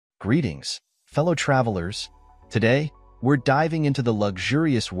Greetings, fellow travelers. Today, we're diving into the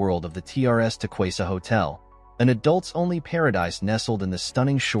luxurious world of the TRS Turquesa Hotel, an adults-only paradise nestled in the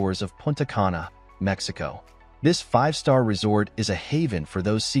stunning shores of Punta Cana, Mexico. This five-star resort is a haven for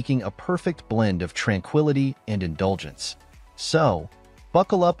those seeking a perfect blend of tranquility and indulgence. So,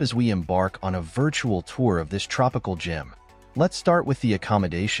 buckle up as we embark on a virtual tour of this tropical gem. Let's start with the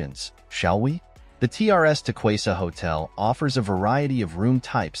accommodations, shall we? The TRS Turquesa Hotel offers a variety of room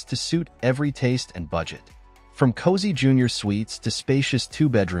types to suit every taste and budget. From cozy junior suites to spacious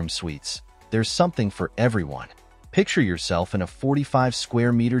two-bedroom suites, there's something for everyone. Picture yourself in a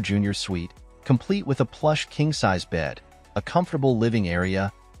 45-square-meter junior suite, complete with a plush king-size bed, a comfortable living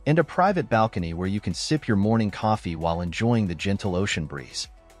area, and a private balcony where you can sip your morning coffee while enjoying the gentle ocean breeze.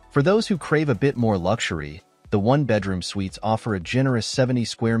 For those who crave a bit more luxury, the one-bedroom suites offer a generous 70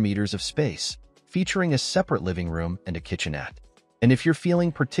 square meters of space, featuring a separate living room and a kitchenette. And if you're feeling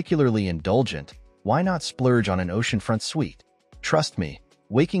particularly indulgent, why not splurge on an oceanfront suite? Trust me,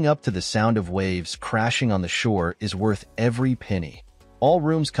 waking up to the sound of waves crashing on the shore is worth every penny. All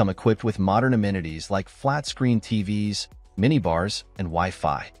rooms come equipped with modern amenities like flat-screen TVs, minibars, and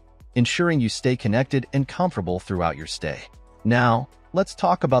Wi-Fi, ensuring you stay connected and comfortable throughout your stay. Now, let's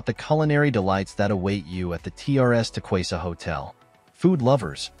talk about the culinary delights that await you at the TRS Turquesa Hotel. Food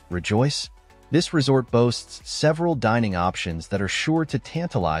lovers, rejoice! This resort boasts several dining options that are sure to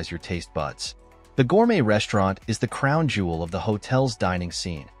tantalize your taste buds. The gourmet restaurant is the crown jewel of the hotel's dining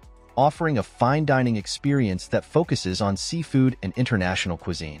scene, offering a fine dining experience that focuses on seafood and international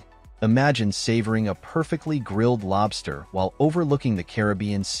cuisine. Imagine savoring a perfectly grilled lobster while overlooking the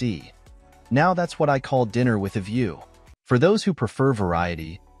Caribbean Sea. Now that's what I call dinner with a view. For those who prefer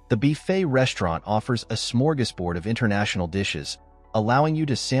variety, the buffet restaurant offers a smorgasbord of international dishes, allowing you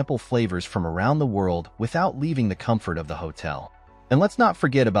to sample flavors from around the world without leaving the comfort of the hotel. And let's not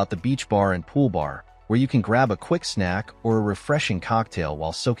forget about the beach bar and pool bar, where you can grab a quick snack or a refreshing cocktail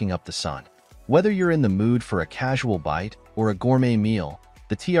while soaking up the sun. Whether you're in the mood for a casual bite or a gourmet meal,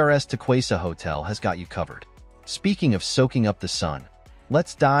 the TRS Turquesa Hotel has got you covered. Speaking of soaking up the sun,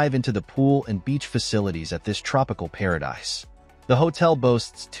 let's dive into the pool and beach facilities at this tropical paradise. The hotel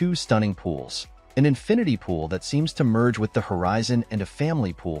boasts two stunning pools, an infinity pool that seems to merge with the horizon and a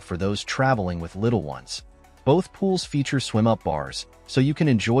family pool for those traveling with little ones. Both pools feature swim-up bars, so you can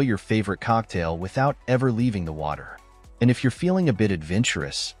enjoy your favorite cocktail without ever leaving the water. And if you're feeling a bit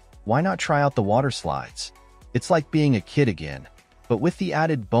adventurous, why not try out the water slides? It's like being a kid again, but with the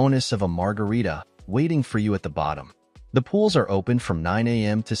added bonus of a margarita waiting for you at the bottom. The pools are open from 9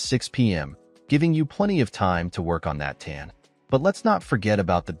 a.m. to 6 p.m., giving you plenty of time to work on that tan. But let's not forget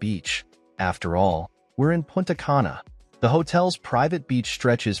about the beach. After all, we're in Punta Cana. The hotel's private beach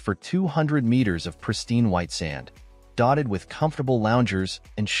stretches for 200 meters of pristine white sand, dotted with comfortable loungers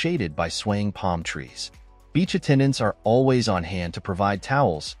and shaded by swaying palm trees. Beach attendants are always on hand to provide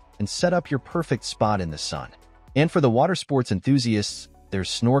towels and set up your perfect spot in the sun. And for the water sports enthusiasts, there's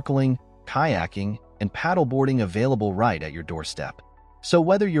snorkeling, kayaking, and paddleboarding available right at your doorstep. So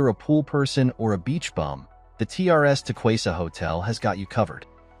whether you're a pool person or a beach bum, the TRS Turquesa Hotel has got you covered.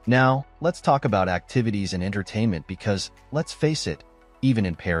 Now, let's talk about activities and entertainment because, let's face it, even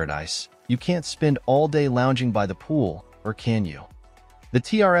in paradise, you can't spend all day lounging by the pool, or can you? The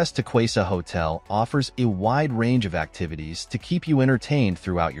TRS Turquesa Hotel offers a wide range of activities to keep you entertained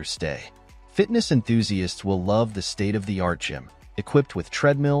throughout your stay. Fitness enthusiasts will love the state-of-the-art gym, equipped with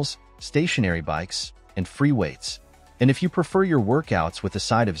treadmills, stationary bikes, and free weights. And if you prefer your workouts with a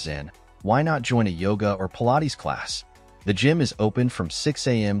side of zen, why not join a yoga or Pilates class? The gym is open from 6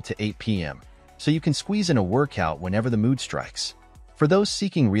 a.m. to 8 p.m., so you can squeeze in a workout whenever the mood strikes. For those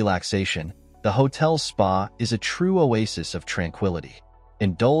seeking relaxation, the hotel's spa is a true oasis of tranquility.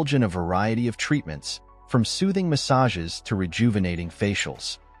 Indulge in a variety of treatments, from soothing massages to rejuvenating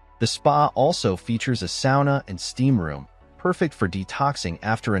facials. The spa also features a sauna and steam room, perfect for detoxing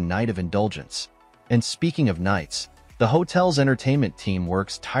after a night of indulgence. And speaking of nights, the hotel's entertainment team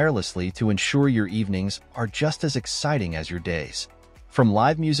works tirelessly to ensure your evenings are just as exciting as your days. From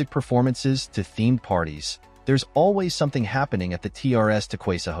live music performances to themed parties, there's always something happening at the TRS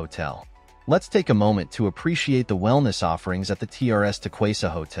Turquesa Hotel. Let's take a moment to appreciate the wellness offerings at the TRS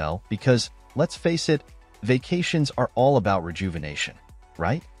Turquesa Hotel because, let's face it, vacations are all about rejuvenation,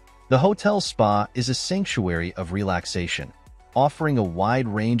 right? The hotel's spa is a sanctuary of relaxation, offering a wide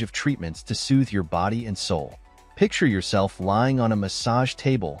range of treatments to soothe your body and soul. Picture yourself lying on a massage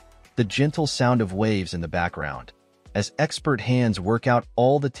table, the gentle sound of waves in the background, as expert hands work out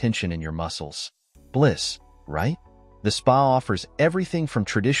all the tension in your muscles. Bliss, right? The spa offers everything from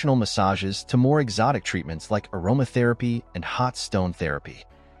traditional massages to more exotic treatments like aromatherapy and hot stone therapy.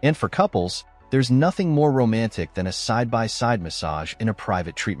 And for couples, there's nothing more romantic than a side-by-side massage in a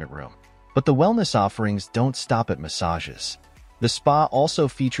private treatment room. But the wellness offerings don't stop at massages. The spa also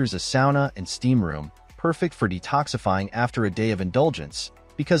features a sauna and steam room, perfect for detoxifying after a day of indulgence,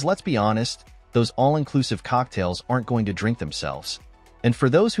 because let's be honest, those all-inclusive cocktails aren't going to drink themselves. And for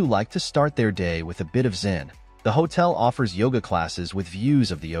those who like to start their day with a bit of zen, the hotel offers yoga classes with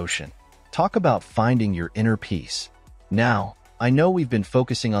views of the ocean. Talk about finding your inner peace. Now, I know we've been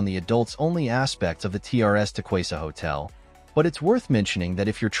focusing on the adults-only aspects of the TRS Turquesa Hotel, but it's worth mentioning that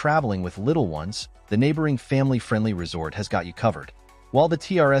if you're traveling with little ones, the neighboring family-friendly resort has got you covered. While the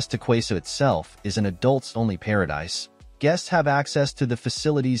TRS Turquesa itself is an adults-only paradise, guests have access to the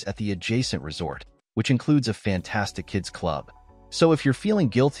facilities at the adjacent resort, which includes a fantastic kids club. So if you're feeling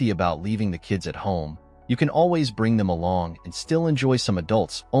guilty about leaving the kids at home, you can always bring them along and still enjoy some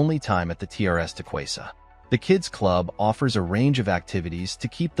adults-only time at the TRS Turquesa. The kids club offers a range of activities to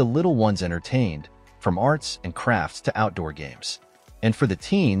keep the little ones entertained, from arts and crafts to outdoor games. And for the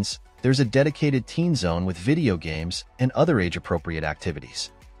teens, there's a dedicated teen zone with video games and other age-appropriate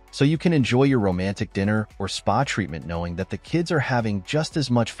activities. So you can enjoy your romantic dinner or spa treatment knowing that the kids are having just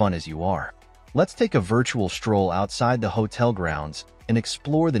as much fun as you are. Let's take a virtual stroll outside the hotel grounds and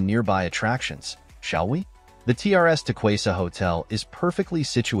explore the nearby attractions, shall we? The TRS Turquesa Hotel is perfectly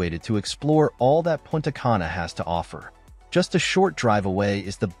situated to explore all that Punta Cana has to offer. Just a short drive away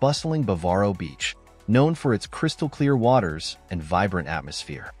is the bustling Bavaro Beach, known for its crystal-clear waters and vibrant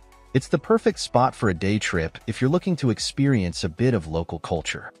atmosphere. It's the perfect spot for a day trip if you're looking to experience a bit of local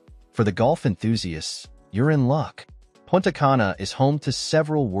culture. For the golf enthusiasts, you're in luck. Punta Cana is home to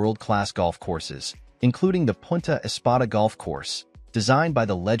several world-class golf courses, including the Punta Espada Golf Course, designed by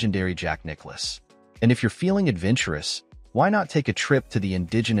the legendary Jack Nicklaus. And if you're feeling adventurous, why not take a trip to the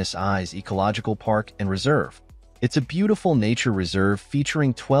Indigenous Eyes Ecological Park and Reserve? It's a beautiful nature reserve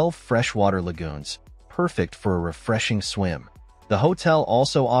featuring 12 freshwater lagoons, perfect for a refreshing swim. The hotel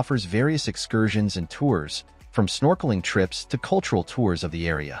also offers various excursions and tours, from snorkeling trips to cultural tours of the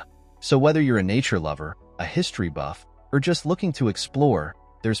area. So whether you're a nature lover, a history buff, or just looking to explore,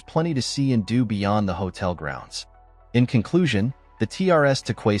 there's plenty to see and do beyond the hotel grounds. In conclusion, the TRS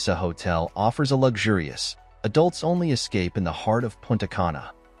Turquesa Hotel offers a luxurious, adults-only escape in the heart of Punta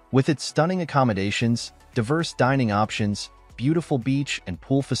Cana. With its stunning accommodations, diverse dining options, beautiful beach and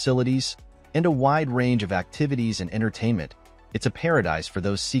pool facilities, and a wide range of activities and entertainment, it's a paradise for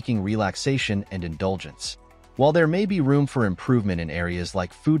those seeking relaxation and indulgence. While there may be room for improvement in areas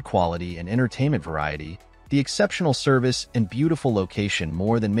like food quality and entertainment variety, the exceptional service and beautiful location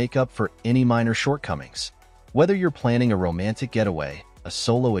more than make up for any minor shortcomings. Whether you're planning a romantic getaway, a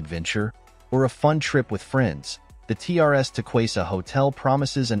solo adventure, or a fun trip with friends, the TRS Turquesa Hotel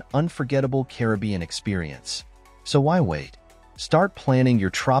promises an unforgettable Caribbean experience. So why wait? Start planning your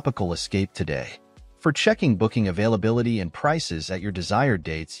tropical escape today. For checking booking availability and prices at your desired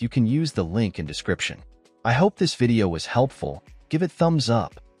dates, you can use the link in description. I hope this video was helpful. Give it thumbs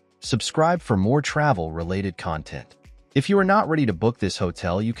up. Subscribe for more travel-related content. If you are not ready to book this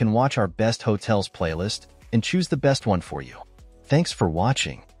hotel, you can watch our Best Hotels playlist and choose the best one for you. Thanks for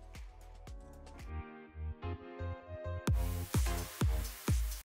watching.